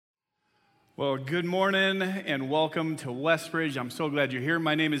Well, good morning and welcome to Westbridge. I'm so glad you're here.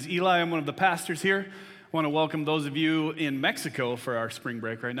 My name is Eli. I'm one of the pastors here. I want to welcome those of you in Mexico for our spring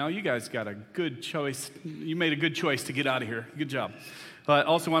break right now. You guys got a good choice. You made a good choice to get out of here. Good job. But I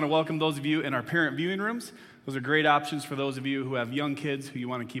also want to welcome those of you in our parent viewing rooms. Those are great options for those of you who have young kids who you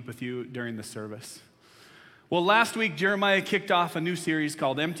want to keep with you during the service. Well, last week, Jeremiah kicked off a new series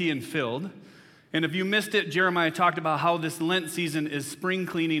called Empty and Filled. And if you missed it, Jeremiah talked about how this Lent season is spring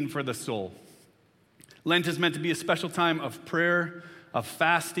cleaning for the soul. Lent is meant to be a special time of prayer, of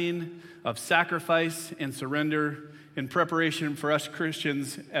fasting, of sacrifice and surrender in preparation for us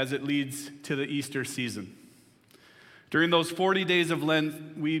Christians as it leads to the Easter season. During those 40 days of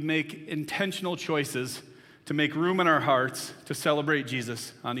Lent, we make intentional choices to make room in our hearts to celebrate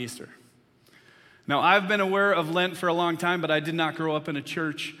Jesus on Easter. Now, I've been aware of Lent for a long time, but I did not grow up in a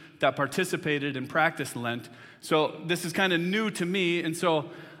church that participated and practiced Lent. So this is kind of new to me, and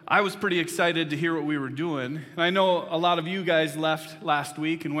so I was pretty excited to hear what we were doing. And I know a lot of you guys left last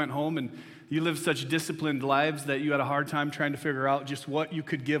week and went home, and you lived such disciplined lives that you had a hard time trying to figure out just what you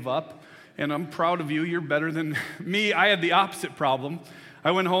could give up. And I'm proud of you. You're better than me. I had the opposite problem.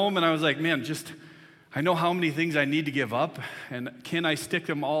 I went home and I was like, man, I know how many things I need to give up, and can I stick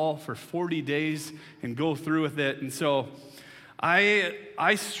them all for 40 days and go through with it? And so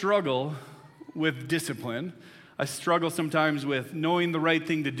I struggle with discipline. I struggle sometimes with knowing the right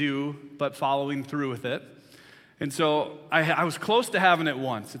thing to do, but following through with it. And so I was close to having it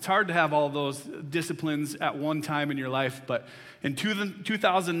once. It's hard to have all those disciplines at one time in your life, but in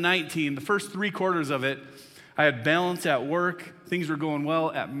 2019, the first 3 quarters of it, I had balance at work. Things were going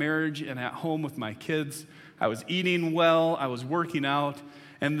well at marriage and at home with my kids. I was eating well. I was working out.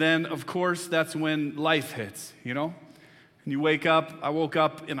 And then, of course, that's when life hits, you know? And you wake up. I woke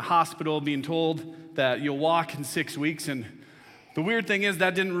up in a hospital being told that you'll walk in 6 weeks. And the weird thing is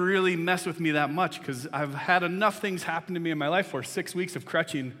that didn't really mess with me that much because I've had enough things happen to me in my life where 6 weeks of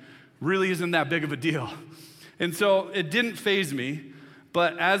crutching really isn't that big of a deal. And so it didn't faze me.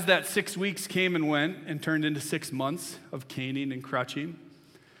 But as that 6 weeks came and went and turned into 6 months of caning and crutching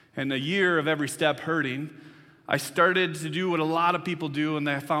and a year of every step hurting, I started to do what a lot of people do, and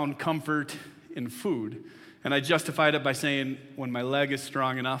I found comfort in food. And I justified it by saying, when my leg is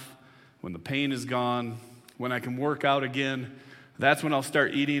strong enough, when the pain is gone, when I can work out again, that's when I'll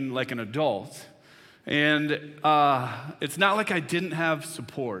start eating like an adult. And it's not like I didn't have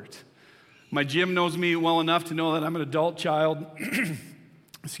support. My gym knows me well enough to know that I'm an adult child.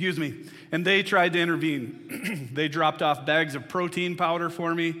 Excuse me. And they tried to intervene. They dropped off bags of protein powder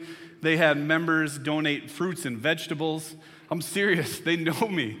for me. They had members donate fruits and vegetables. I'm serious. They know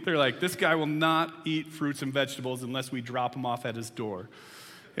me. They're like, this guy will not eat fruits and vegetables unless we drop him off at his door.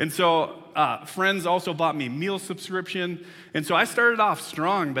 And so friends also bought me meal subscription. And so I started off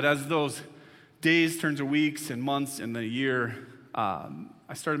strong, but as those days turned to weeks and months and a year,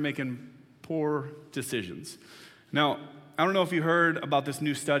 I started making poor decisions. Now, I don't know if you heard about this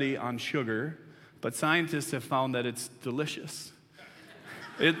new study on sugar, but scientists have found that it's delicious.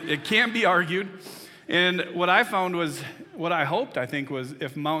 It can't be argued. And what I found was, what I hoped, I think, was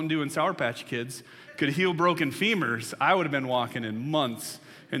if Mountain Dew and Sour Patch Kids could heal broken femurs, I would have been walking in months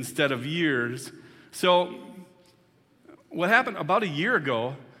instead of years. So what happened about a year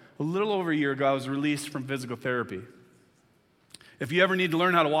ago, a little over a year ago, I was released from physical therapy. If you ever need to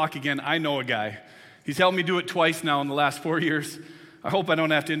learn how to walk again, I know a guy. He's helped me do it twice now in the last 4 years. I hope I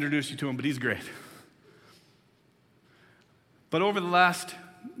don't have to introduce you to him, but he's great. But over the last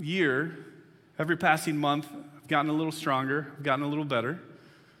year, every passing month, I've gotten a little stronger, I've gotten a little better,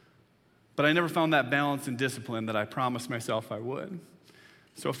 but I never found that balance and discipline that I promised myself I would.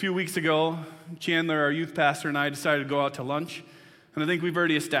 So a few weeks ago, Chandler, our youth pastor, and I decided to go out to lunch. And I think we've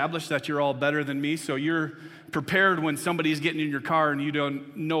already established that you're all better than me, so you're prepared when somebody's getting in your car and you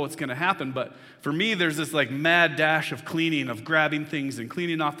don't know what's going to happen. But for me, there's this like mad dash of cleaning, of grabbing things and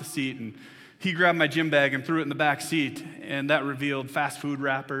cleaning off the seat. And he grabbed my gym bag and threw it in the back seat, and that revealed fast food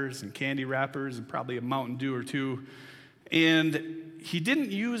wrappers and candy wrappers and probably a Mountain Dew or two. And he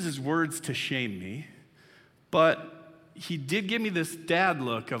didn't use his words to shame me, but he did give me this dad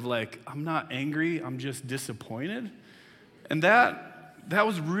look of like, I'm not angry, I'm just disappointed. And that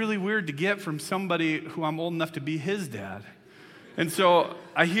was really weird to get from somebody who I'm old enough to be his dad. And so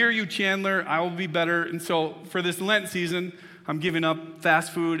I hear you, Chandler, I will be better. And so for this Lent season, I'm giving up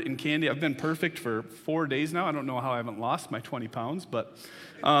fast food and candy. I've been perfect for 4 days now. I don't know how I haven't lost my 20 pounds, but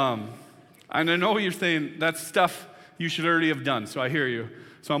and I know you're saying that's stuff you should already have done, so I hear you.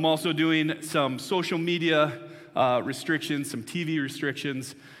 So I'm also doing some social media restrictions, some TV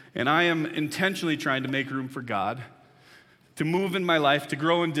restrictions, and I am intentionally trying to make room for God. to move in my life, to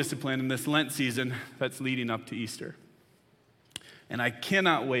grow in discipline in this Lent season that's leading up to Easter. And I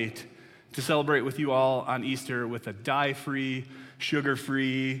cannot wait to celebrate with you all on Easter with a dye-free,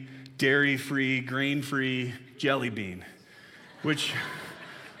 sugar-free, dairy-free, grain-free jelly bean, which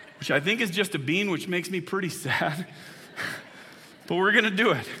I think is just a bean, which makes me pretty sad. But we're going to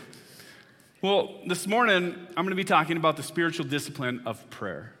do it. Well, this morning, I'm going to be talking about the spiritual discipline of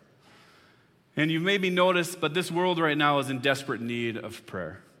prayer. And you've maybe noticed, but this world right now is in desperate need of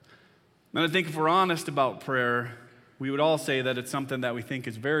prayer. And I think if we're honest about prayer, we would all say that it's something that we think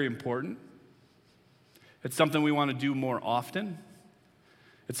is very important. It's something we want to do more often.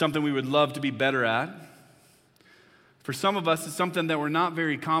 It's something we would love to be better at. For some of us, it's something that we're not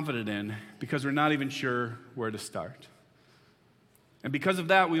very confident in because we're not even sure where to start. And because of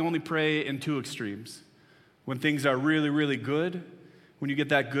that, we only pray in two extremes. When things are really, really good, when you get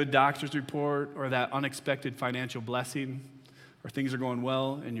that good doctor's report or that unexpected financial blessing, or things are going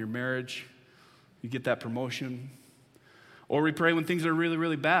well in your marriage, you get that promotion. Or we pray when things are really,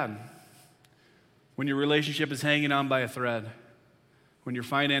 really bad. When your relationship is hanging on by a thread. When your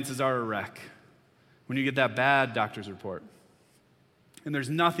finances are a wreck. When you get that bad doctor's report. And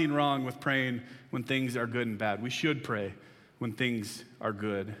there's nothing wrong with praying when things are good and bad. We should pray when things are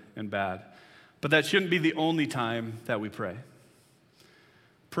good and bad. But that shouldn't be the only time that we pray.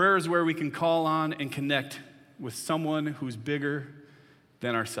 Prayer is where we can call on and connect with someone who's bigger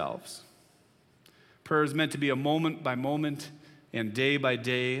than ourselves. Prayer is meant to be a moment by moment and day by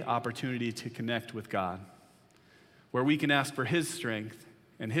day opportunity to connect with God, where we can ask for His strength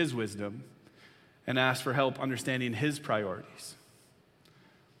and His wisdom and ask for help understanding His priorities.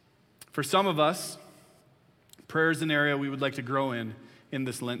 For some of us, prayer is an area we would like to grow in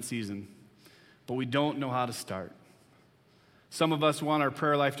this Lent season, but we don't know how to start. Some of us want our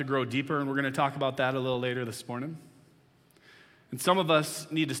prayer life to grow deeper, and we're going to talk about that a little later this morning. And some of us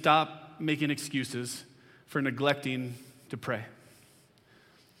need to stop making excuses for neglecting to pray.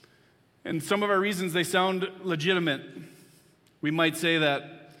 And some of our reasons, they sound legitimate. We might say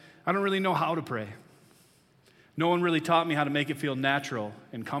that, I don't really know how to pray. No one really taught me how to make it feel natural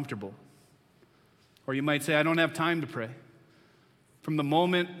and comfortable. Or you might say, I don't have time to pray. From the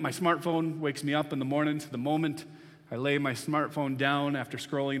moment my smartphone wakes me up in the morning to the moment I lay my smartphone down after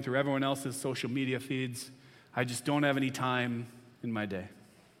scrolling through everyone else's social media feeds, I just don't have any time in my day.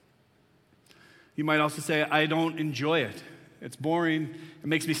 You might also say, I don't enjoy it. It's boring. It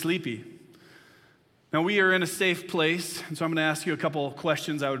makes me sleepy. Now, we are in a safe place, and so I'm going to ask you a couple of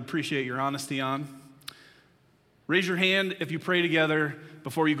questions I would appreciate your honesty on. Raise your hand if you pray together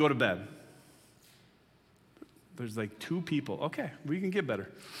before you go to bed. There's like 2 people. Okay, we can get better.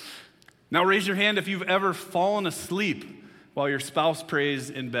 Now, raise your hand if you've ever fallen asleep while your spouse prays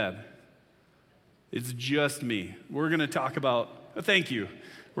in bed. It's just me. We're going to talk about, thank you.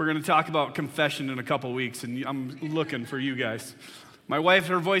 We're going to talk about confession in a couple weeks, and I'm looking for you guys. My wife,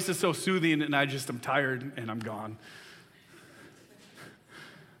 her voice is so soothing, and I'm tired, and I'm gone.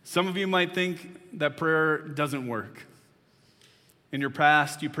 Some of you might think that prayer doesn't work. In your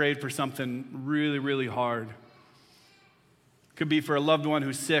past, you prayed for something really, really hard. It could be for a loved one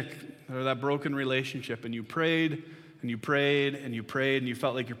who's sick, or that broken relationship, and you prayed, and you prayed, and you prayed, and you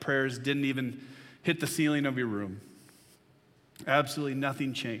felt like your prayers didn't even hit the ceiling of your room. Absolutely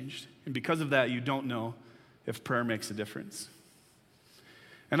nothing changed. And because of that, you don't know if prayer makes a difference.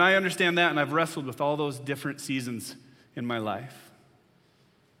 And I understand that, and I've wrestled with all those different seasons in my life.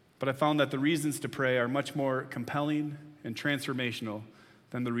 But I found that the reasons to pray are much more compelling and transformational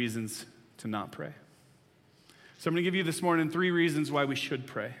than the reasons to not pray. So I'm going to give you this morning 3 reasons why we should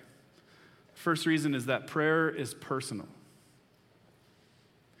pray. The first reason is that prayer is personal.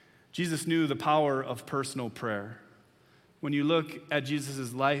 Jesus knew the power of personal prayer. When you look at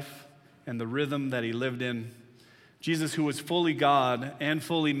Jesus' life and the rhythm that he lived in, Jesus, who was fully God and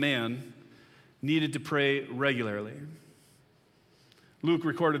fully man, needed to pray regularly. Luke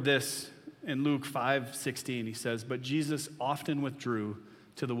recorded this in Luke 5:16. He says, "But Jesus often withdrew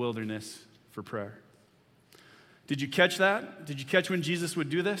to the wilderness for prayer." Did you catch that? Did you catch when Jesus would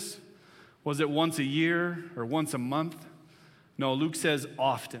do this? Was it once a year or once a month? No, Luke says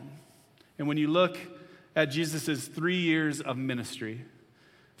often. And when you look at Jesus' 3 years of ministry,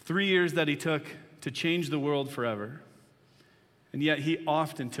 3 years that he took to change the world forever, and yet he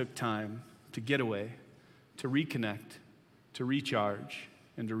often took time to get away, to reconnect, to recharge,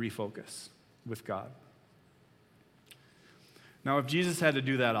 and to refocus with God. Now, if Jesus had to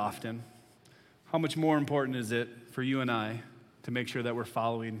do that often, how much more important is it for you and I to make sure that we're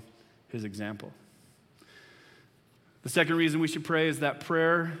following his example? The second reason we should pray is that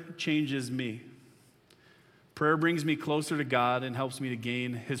prayer changes me. Prayer brings me closer to God and helps me to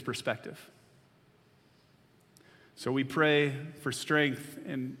gain his perspective. So we pray for strength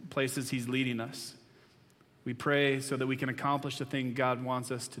in places he's leading us. We pray so that we can accomplish the thing God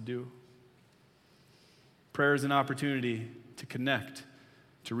wants us to do. Prayer is an opportunity to connect,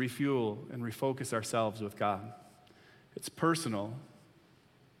 to refuel, and refocus ourselves with God. It's personal,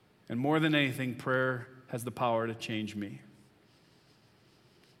 and more than anything, prayer has the power to change me.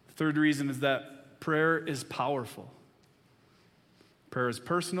 The third reason is that prayer is powerful. Prayer is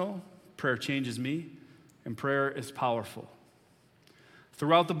personal, prayer changes me, and prayer is powerful.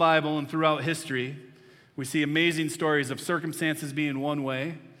 Throughout the Bible and throughout history, we see amazing stories of circumstances being one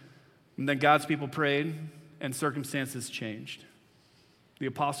way, and then God's people prayed, and circumstances changed. The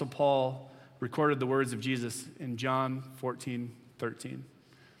Apostle Paul recorded the words of Jesus in John 14:13.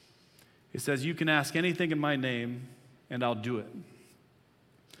 He says, "You can ask anything in my name, and I'll do it."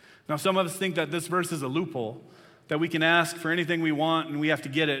 Now, some of us think that this verse is a loophole, that we can ask for anything we want and we have to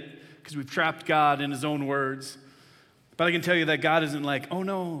get it because we've trapped God in his own words. But I can tell you that God isn't like, "Oh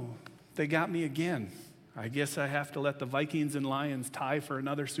no, they got me again. I guess I have to let the Vikings and Lions tie for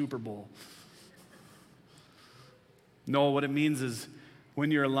another Super Bowl." No, what it means is when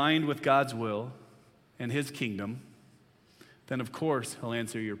you're aligned with God's will and his kingdom, then of course he'll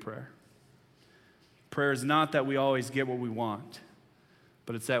answer your prayer. Prayer is not that we always get what we want,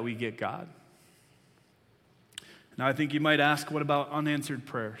 but it's that we get God. Now I think you might ask, what about unanswered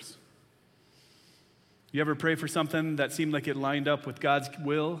prayers? You ever pray for something that seemed like it lined up with God's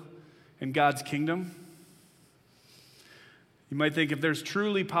will and God's kingdom? You might think, if there's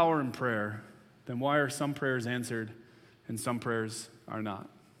truly power in prayer, then why are some prayers answered and some prayers are not?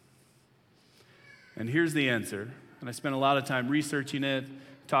 And here's the answer. And I spent a lot of time researching it,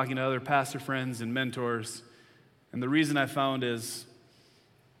 talking to other pastor friends and mentors. And the reason I found is,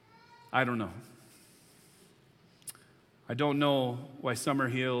 I don't know. I don't know why some are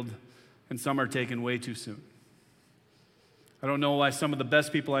healed and some are taken way too soon. I don't know why some of the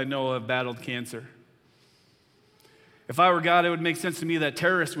best people I know have battled cancer. If I were God, it would make sense to me that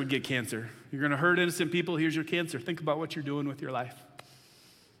terrorists would get cancer. You're going to hurt innocent people, here's your cancer. Think about what you're doing with your life.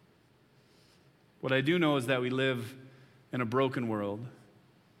 What I do know is that we live in a broken world,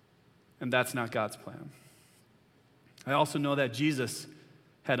 and that's not God's plan. I also know that Jesus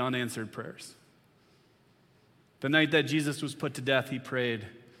had unanswered prayers. The night that Jesus was put to death, he prayed.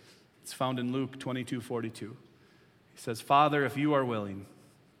 It's found in Luke 22:42. He says, "Father, if you are willing,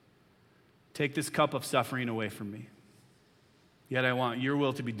 take this cup of suffering away from me. Yet I want your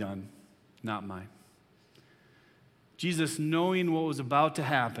will to be done, not mine." Jesus, knowing what was about to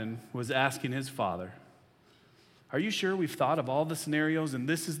happen, was asking his Father, "Are you sure we've thought of all the scenarios and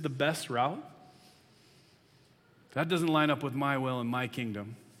this is the best route? That doesn't line up with my will and my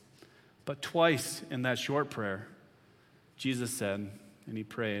kingdom." But twice in that short prayer, Jesus said, and he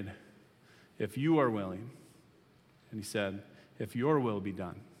prayed, "If you are willing," and he said, "if your will be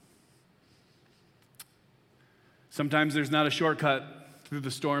done." Sometimes there's not a shortcut through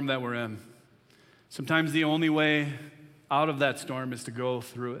the storm that we're in. Sometimes the only way out of that storm is to go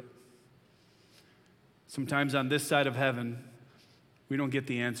through it. Sometimes on this side of heaven, we don't get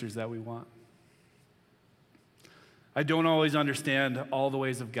the answers that we want. I don't always understand all the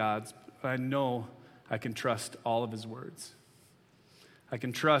ways of God, but I know I can trust all of his words. I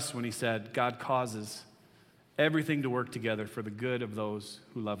can trust when he said, God causes everything to work together for the good of those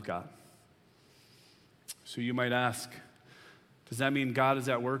who love God. So you might ask, does that mean God is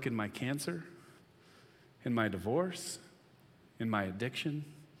at work in my cancer, in my divorce, in my addiction,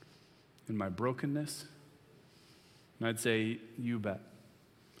 in my brokenness? And I'd say, you bet.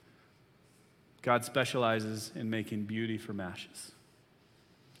 God specializes in making beauty from ashes.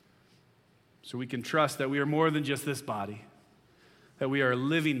 So we can trust that we are more than just this body, that we are a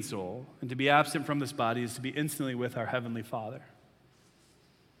living soul, and to be absent from this body is to be instantly with our Heavenly Father.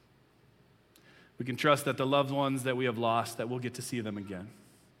 We can trust that the loved ones that we have lost, that we'll get to see them again.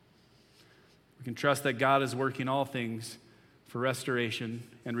 We can trust that God is working all things for restoration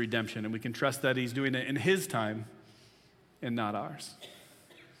and redemption, and we can trust that he's doing it in his time and not ours.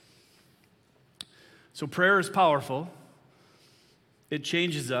 So prayer is powerful. It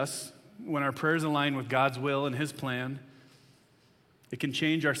changes us. When our prayers align with God's will and his plan, it can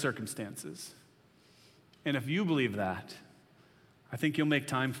change our circumstances. And if you believe that, I think you'll make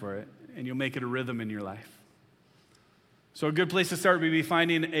time for it, and you'll make it a rhythm in your life. So a good place to start would be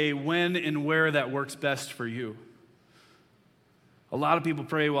finding a when and where that works best for you. A lot of people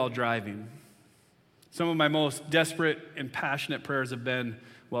pray while driving. Some of my most desperate and passionate prayers have been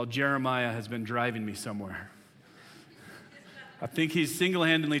while Jeremiah has been driving me somewhere. I think he's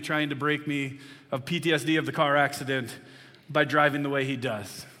single-handedly trying to break me of PTSD of the car accident by driving the way he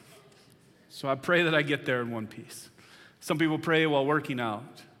does. So I pray that I get there in one piece. Some people pray while working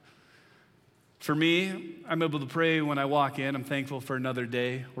out. For me, I'm able to pray when I walk in. I'm thankful for another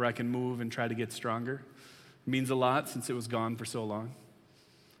day where I can move and try to get stronger. It means a lot since it was gone for so long.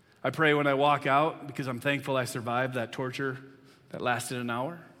 I pray when I walk out because I'm thankful I survived that torture that lasted an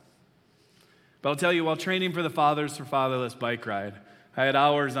hour. But I'll tell you, while training for the Fathers for Fatherless bike ride, I had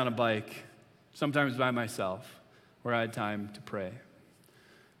hours on a bike, sometimes by myself, where I had time to pray.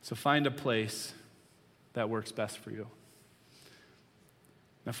 So find a place that works best for you.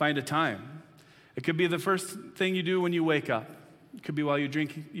 Now find a time. It could be the first thing you do when you wake up. It could be while you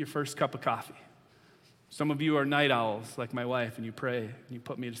drink your first cup of coffee. Some of you are night owls, like my wife, and you pray and you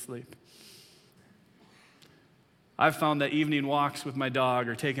put me to sleep. I've found that evening walks with my dog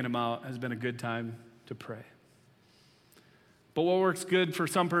or taking him out has been a good time to pray. But what works good for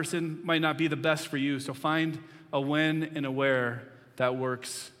some person might not be the best for you, so find a when and a where that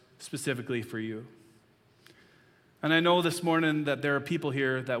works specifically for you. And I know this morning that there are people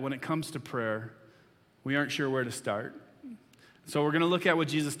here that when it comes to prayer, we aren't sure where to start. So we're going to look at what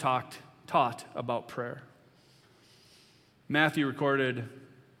Jesus taught about prayer. Matthew recorded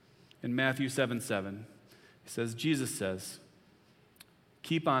in Matthew 7:7. Jesus says,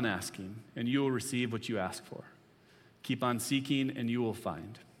 keep on asking, and you will receive what you ask for. Keep on seeking, and you will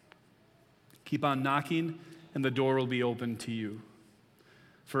find. Keep on knocking, and the door will be open to you.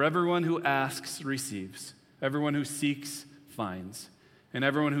 For everyone who asks receives, everyone who seeks finds, and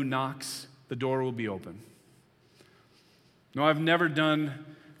everyone who knocks, the door will be open. No, I've never done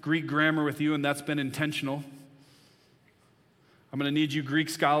Greek grammar with you, and that's been intentional. I'm going to need you Greek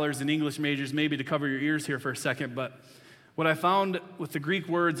scholars and English majors maybe to cover your ears here for a second, but what I found with the Greek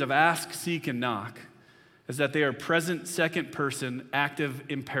words of ask, seek, and knock is that they are present second person active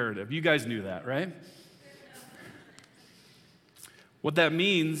imperative. You guys knew that, right? What that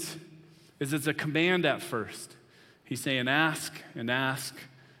means is it's a command at first. He's saying ask and ask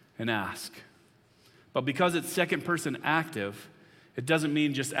and ask. But because it's second person active, it doesn't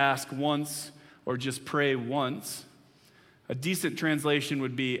mean just ask once or just pray once. A decent translation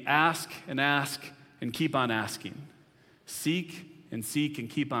would be ask and keep on asking. Seek and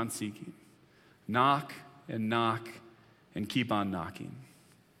keep on seeking. Knock and keep on knocking.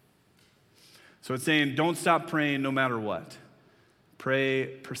 So it's saying don't stop praying no matter what. Pray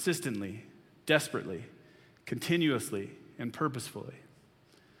persistently, desperately, continuously, and purposefully.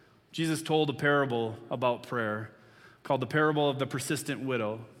 Jesus told a parable about prayer called the parable of the persistent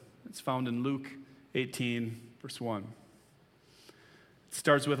widow. It's found in Luke 18, verse 1. It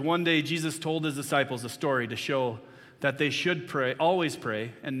starts with, one day Jesus told his disciples a story to show that they should pray, always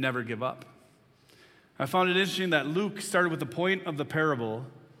pray, and never give up. I found it interesting that Luke started with the point of the parable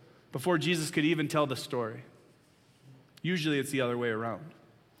before Jesus could even tell the story. Usually it's the other way around.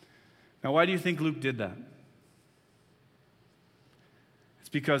 Now, why do you think Luke did that? It's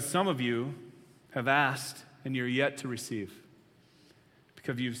because some of you have asked and you're yet to receive.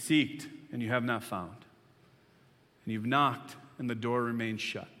 Because you've seeked and you have not found. And you've knocked and the door remains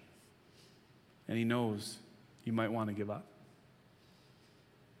shut. And he knows you might want to give up.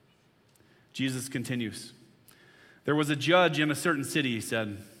 Jesus continues. There was a judge in a certain city, he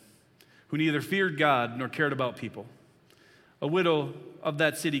said, who neither feared God nor cared about people. A widow of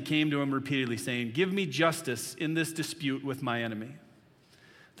that city came to him repeatedly, saying, give me justice in this dispute with my enemy.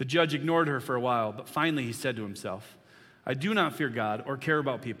 The judge ignored her for a while, but finally he said to himself, I do not fear God or care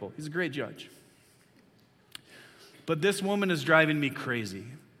about people. He's a great judge. But this woman is driving me crazy.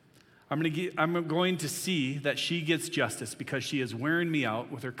 I'm going to see that she gets justice because she is wearing me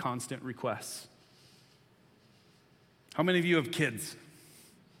out with her constant requests. How many of you have kids?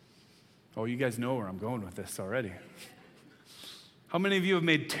 Oh, you guys know where I'm going with this already. How many of you have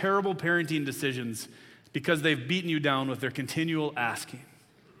made terrible parenting decisions because they've beaten you down with their continual asking?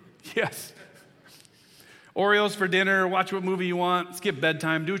 Yes. Oreos for dinner, watch what movie you want, skip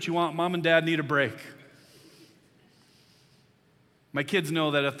bedtime, do what you want, mom and dad need a break. My kids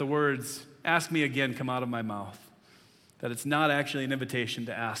know that if the words, ask me again, come out of my mouth, that it's not actually an invitation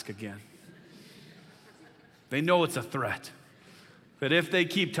to ask again. They know it's a threat. That if they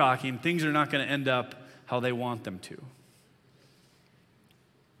keep talking, things are not going to end up how they want them to.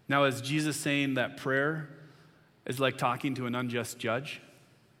 Now, is Jesus saying that prayer is like talking to an unjust judge?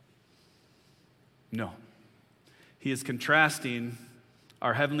 No. He is contrasting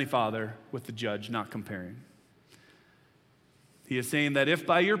our Heavenly Father with the judge, not comparing. He is saying that if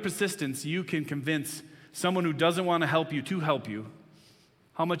by your persistence you can convince someone who doesn't want to help you,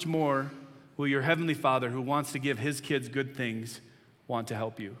 how much more will your Heavenly Father, who wants to give his kids good things, want to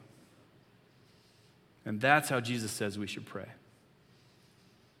help you? And that's how Jesus says we should pray.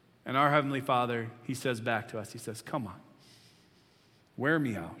 And our Heavenly Father, he says back to us, he says, come on, wear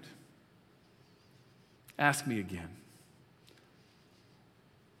me out. Ask me again.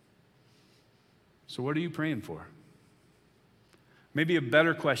 So what are you praying for? Maybe a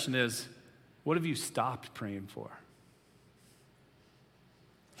better question is, what have you stopped praying for?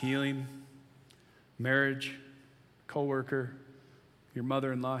 Healing, marriage, coworker, your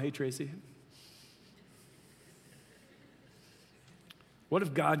mother-in-law. Hey, Tracy. What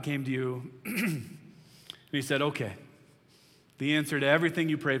if God came to you and he said, okay, the answer to everything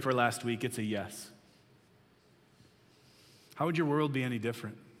you prayed for last week, it's a yes. How would your world be any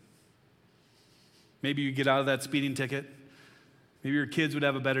different? Maybe you get out of that speeding ticket. Maybe your kids would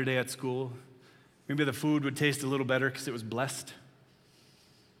have a better day at school. Maybe the food would taste a little better because it was blessed.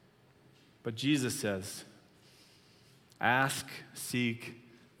 But Jesus says, ask, seek,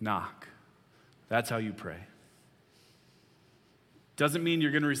 knock. That's how you pray. Doesn't mean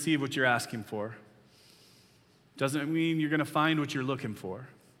you're going to receive what you're asking for. Doesn't mean you're going to find what you're looking for.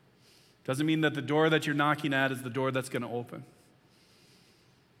 Doesn't mean that the door that you're knocking at is the door that's going to open.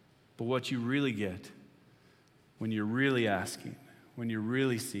 But what you really get when you're really asking, when you're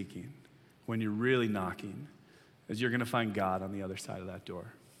really seeking, when you're really knocking, is you're going to find God on the other side of that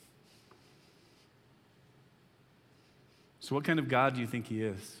door. So what kind of God do you think he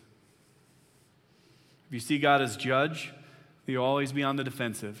is? If you see God as judge, you'll always be on the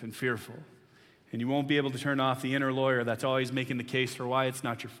defensive and fearful. And you won't be able to turn off the inner lawyer that's always making the case for why it's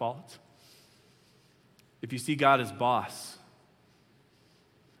not your fault. If you see God as boss,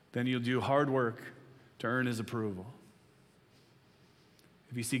 then you'll do hard work to earn his approval.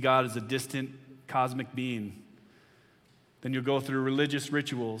 If you see God as a distant cosmic being, then you'll go through religious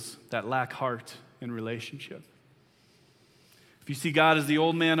rituals that lack heart and relationship. If you see God as the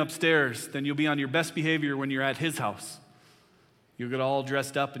old man upstairs, then you'll be on your best behavior when you're at his house. You'll get all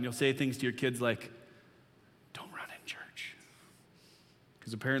dressed up and you'll say things to your kids like, don't run in church.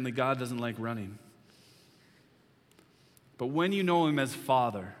 Because apparently God doesn't like running. But when you know him as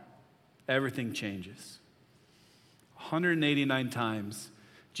Father, everything changes. 189 times,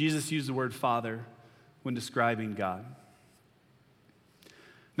 Jesus used the word Father when describing God.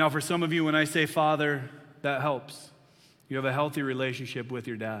 Now, for some of you, when I say Father, that helps. You have a healthy relationship with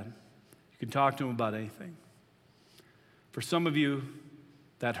your dad. You can talk to him about anything. For some of you,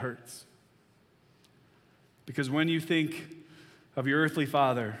 that hurts. Because when you think of your earthly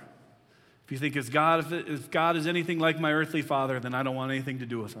father, if you think, if God is anything like my earthly father, then I don't want anything to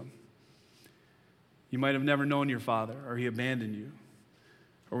do with him. You might have never known your father, or he abandoned you.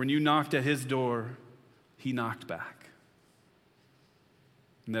 Or when you knocked at his door, he knocked back.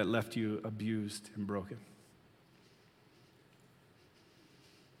 And that left you abused and broken.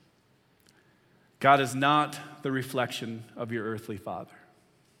 God is not the reflection of your earthly father,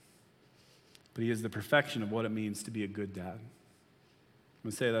 but he is the perfection of what it means to be a good dad. I'm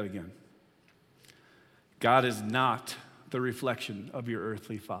going to say that again. God is not the reflection of your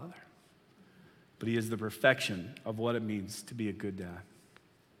earthly father, but he is the perfection of what it means to be a good dad.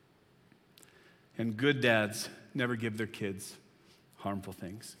 And good dads never give their kids harmful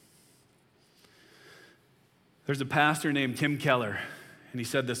things. There's a pastor named Tim Keller, and he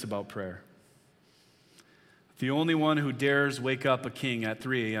said this about prayer. The only one who dares wake up a king at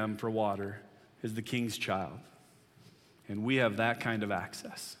 3 a.m. for water is the king's child. And we have that kind of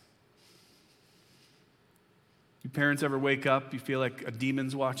access. You parents ever wake up, you feel like a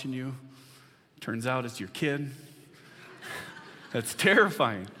demon's watching you? Turns out it's your kid. That's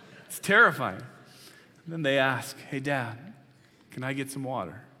terrifying. It's terrifying. And then they ask, hey, Dad, can I get some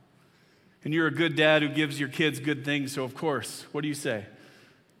water? And you're a good dad who gives your kids good things, so of course, what do you say?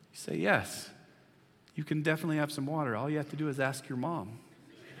 You say, yes. You can definitely have some water. All you have to do is ask your mom.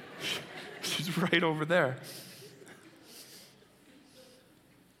 She's right over there.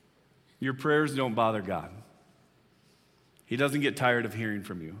 Your prayers don't bother God. He doesn't get tired of hearing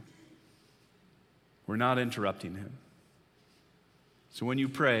from you. We're not interrupting him. So when you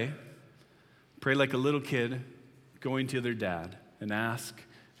pray like a little kid going to their dad and ask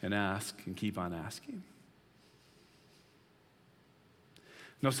and keep on asking.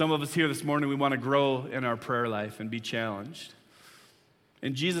 Now, some of us here this morning, we want to grow in our prayer life and be challenged.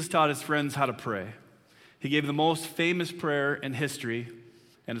 And Jesus taught his friends how to pray. He gave the most famous prayer in history,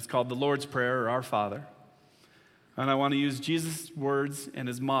 and it's called the Lord's Prayer, or Our Father. And I want to use Jesus' words and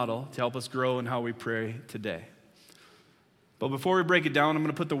his model to help us grow in how we pray today. But before we break it down, I'm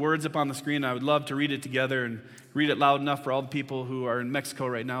going to put the words up on the screen. I would love to read it together and read it loud enough for all the people who are in Mexico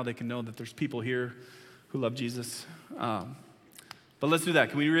right now. They can know that there's people here who love Jesus. But let's do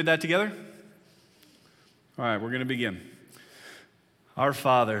that. Can we read that together? All right, we're going to begin. Our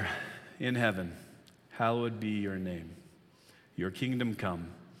Father in heaven, hallowed be your name. Your kingdom come,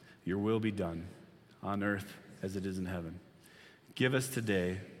 your will be done, on earth as it is in heaven. Give us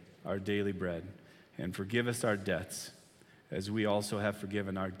today our daily bread, and forgive us our debts, as we also have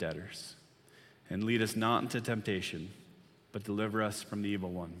forgiven our debtors. And lead us not into temptation, but deliver us from the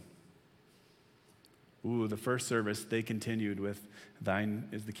evil one. The first service, they continued with, thine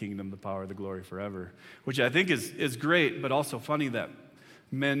is the kingdom, the power, the glory forever, which I think is great, but also funny that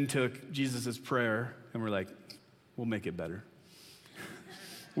men took Jesus' prayer and were like, we'll make it better.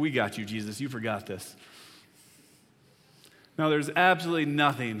 We got you, Jesus. You forgot this. Now, there's absolutely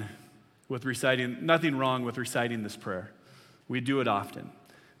nothing wrong with reciting this prayer. We do it often.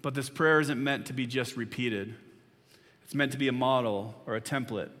 But this prayer isn't meant to be just repeated. It's meant to be a model or a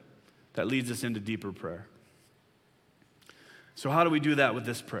template that leads us into deeper prayer. So how do we do that with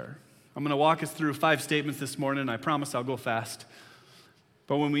this prayer? I'm going to walk us through 5 statements this morning. I promise I'll go fast.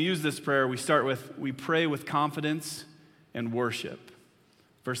 But when we use this prayer, we pray with confidence and worship.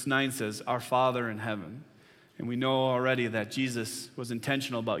 Verse 9 says, our Father in heaven. And we know already that Jesus was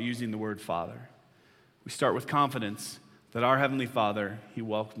intentional about using the word Father. We start with confidence that our Heavenly Father, He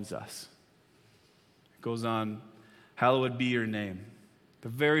welcomes us. It goes on, hallowed be your name. The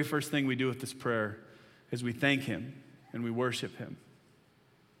very first thing we do with this prayer is we thank Him and we worship Him.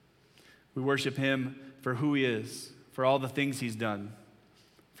 We worship Him for who He is, for all the things He's done,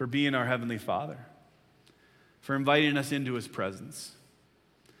 for being our Heavenly Father, for inviting us into His presence,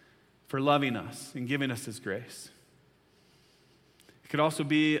 for loving us and giving us His grace. It could also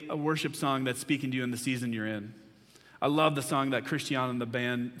be a worship song that's speaking to you in the season you're in. I love the song that Christian and the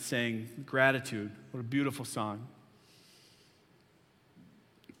band sang, Gratitude. What a beautiful song.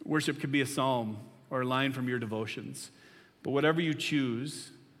 Worship could be a psalm or a line from your devotions. But whatever you choose,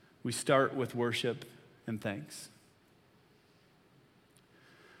 we start with worship and thanks.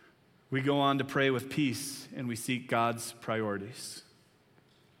 We go on to pray with peace, and we seek God's priorities.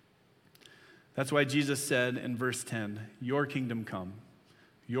 That's why Jesus said in verse 10, your kingdom come,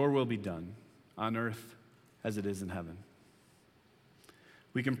 your will be done on earth as it is in heaven.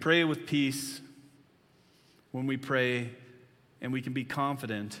 We can pray with peace when we pray, and we can be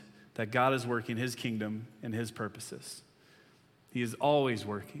confident that God is working His kingdom and His purposes. He is always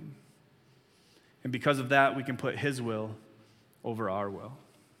working. And because of that, we can put His will over our will.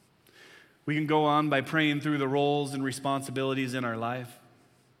 We can go on by praying through the roles and responsibilities in our life.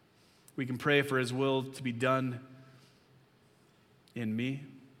 We can pray for His will to be done in me.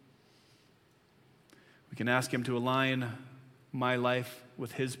 We can ask Him to align my life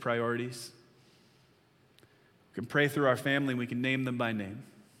with His priorities. We can pray through our family, and we can name them by name.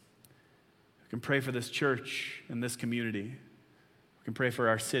 We can pray for this church and this community. We can pray for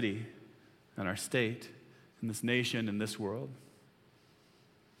our city and our state and this nation and this world.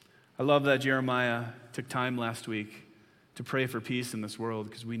 I love that Jeremiah took time last week to pray for peace in this world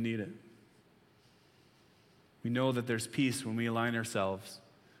because we need it. We know that there's peace when we align ourselves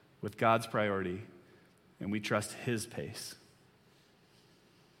with God's priority and we trust His pace.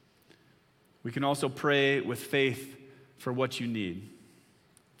 We can also pray with faith for what you need.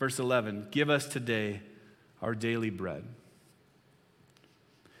 Verse 11, give us today our daily bread.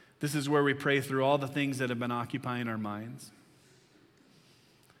 This is where we pray through all the things that have been occupying our minds.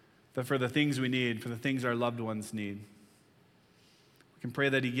 That for the things we need, for the things our loved ones need. We can pray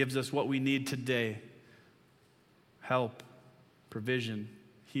that He gives us what we need today. Help, provision,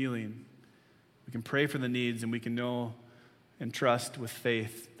 healing. We can pray for the needs, and we can know and trust with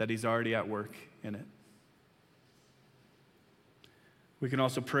faith that He's already at work in it. We can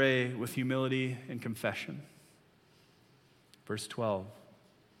also pray with humility and confession. Verse 12,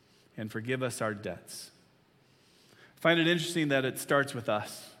 and forgive us our debts. I find it interesting that it starts with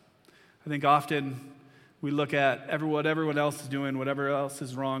us. I think often we look at what everyone else is doing, whatever else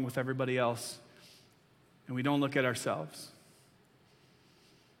is wrong with everybody else, and we don't look at ourselves.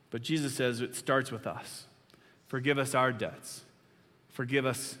 But Jesus says it starts with us. Forgive us our debts. Forgive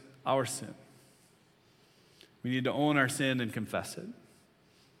us our sin. We need to own our sin and confess it.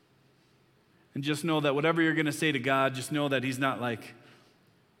 And just know that whatever you're going to say to God, just know that He's not like,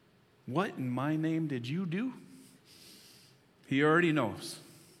 what in my name did you do? He already knows.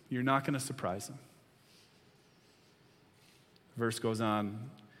 You're not going to surprise Him. The verse goes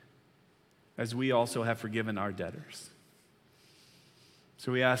on, as we also have forgiven our debtors.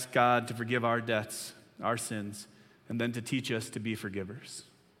 So we ask God to forgive our debts, our sins, and then to teach us to be forgivers.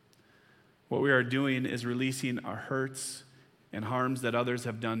 What we are doing is releasing our hurts and harms that others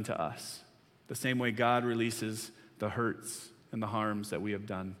have done to us, the same way God releases the hurts and the harms that we have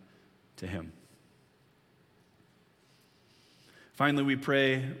done to him. Finally, we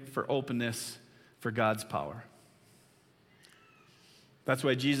pray for openness for God's power. That's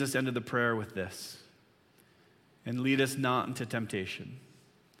why Jesus ended the prayer with this: and lead us not into temptation,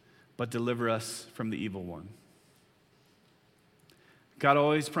 but deliver us from the evil one. God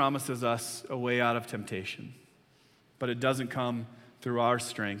always promises us a way out of temptation, but it doesn't come through our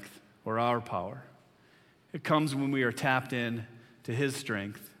strength or our power. It comes when we are tapped in to his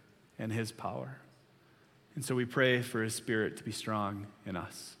strength and his power. And so we pray for his Spirit to be strong in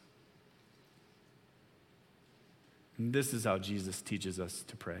us. And this is how Jesus teaches us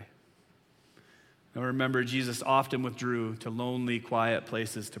to pray. Now remember, Jesus often withdrew to lonely, quiet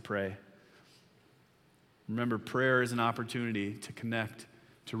places to pray. Remember, prayer is an opportunity to connect,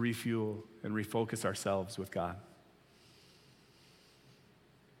 to refuel, and refocus ourselves with God.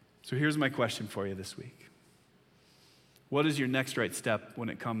 So here's my question for you this week. What is your next right step when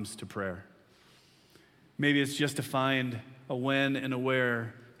it comes to prayer? Maybe it's just to find a when and a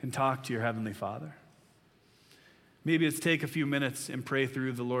where and talk to your Heavenly Father. Maybe it's take a few minutes and pray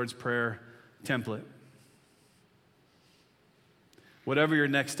through the Lord's Prayer template. Whatever your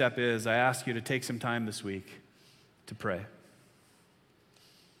next step is, I ask you to take some time this week to pray.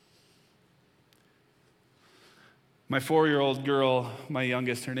 My 4-year-old girl, my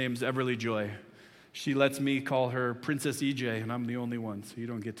youngest, her name's Everly Joy. She lets me call her Princess EJ, and I'm the only one, so you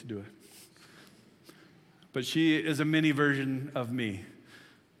don't get to do it. But she is a mini version of me.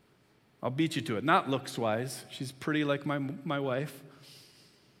 I'll beat you to it. Not looks-wise. She's pretty like my wife.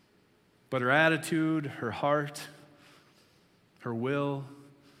 But her attitude, her heart, her will,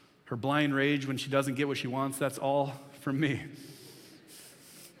 her blind rage when she doesn't get what she wants, that's all from me.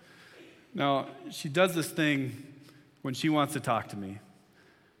 Now, she does this thing when she wants to talk to me,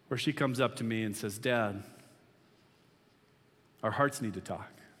 where she comes up to me and says, "Dad, our hearts need to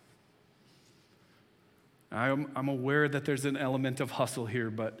talk." I'm aware that there's an element of hustle here,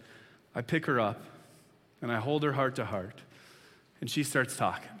 but I pick her up and I hold her heart to heart, and she starts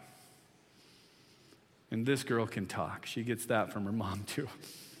talking. And this girl can talk. She gets that from her mom too.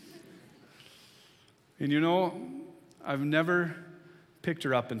 And you know, I've never picked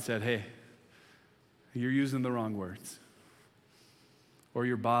her up and said, "Hey, you're using the wrong words," or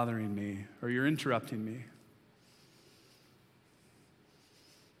 "You're bothering me," or "You're interrupting me."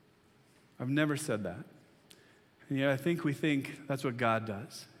 I've never said that. And yet I think we think that's what God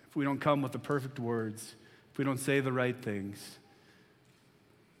does. If we don't come with the perfect words, if we don't say the right things,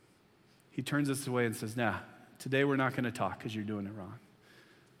 he turns us away and says, "Nah, today we're not going to talk because you're doing it wrong."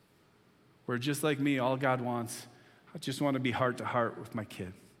 Where just like me, all God wants, I just want to be heart to heart with my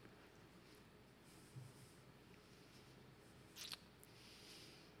kid.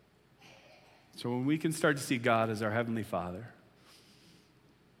 So when we can start to see God as our Heavenly Father,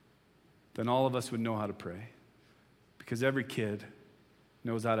 then all of us would know how to pray. Because every kid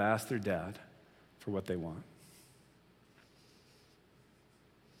knows how to ask their dad for what they want.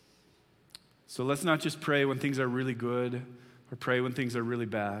 So let's not just pray when things are really good or pray when things are really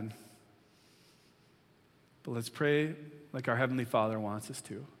bad. But let's pray like our Heavenly Father wants us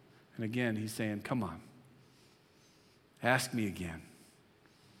to. And again, he's saying, "Come on. Ask me again.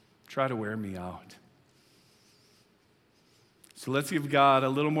 Try to wear me out." So let's give God a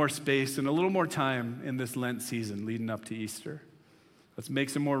little more space and a little more time in this Lent season leading up to Easter. Let's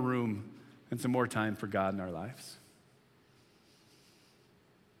make some more room and some more time for God in our lives.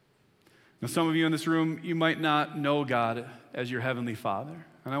 Now, some of you in this room, you might not know God as your Heavenly Father,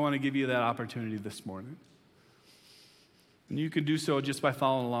 and I want to give you that opportunity this morning. And you can do so just by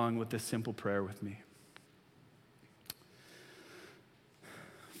following along with this simple prayer with me.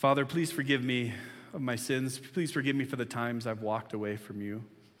 Father, please forgive me of my sins. Please forgive me for the times I've walked away from you.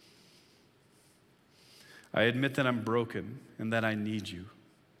 I admit that I'm broken and that I need you.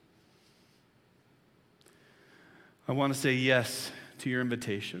 I want to say yes to your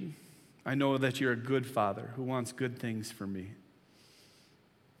invitation. I know that you're a good Father who wants good things for me.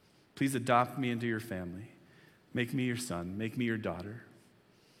 Please adopt me into your family. Make me your son. Make me your daughter.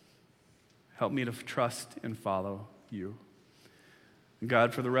 Help me to trust and follow you. And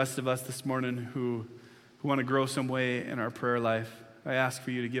God, for the rest of us this morning who want to grow some way in our prayer life, I ask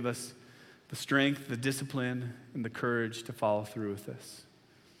for you to give us the strength, the discipline, and the courage to follow through with this.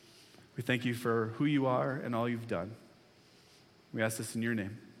 We thank you for who you are and all you've done. We ask this in your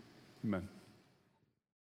name. Amen.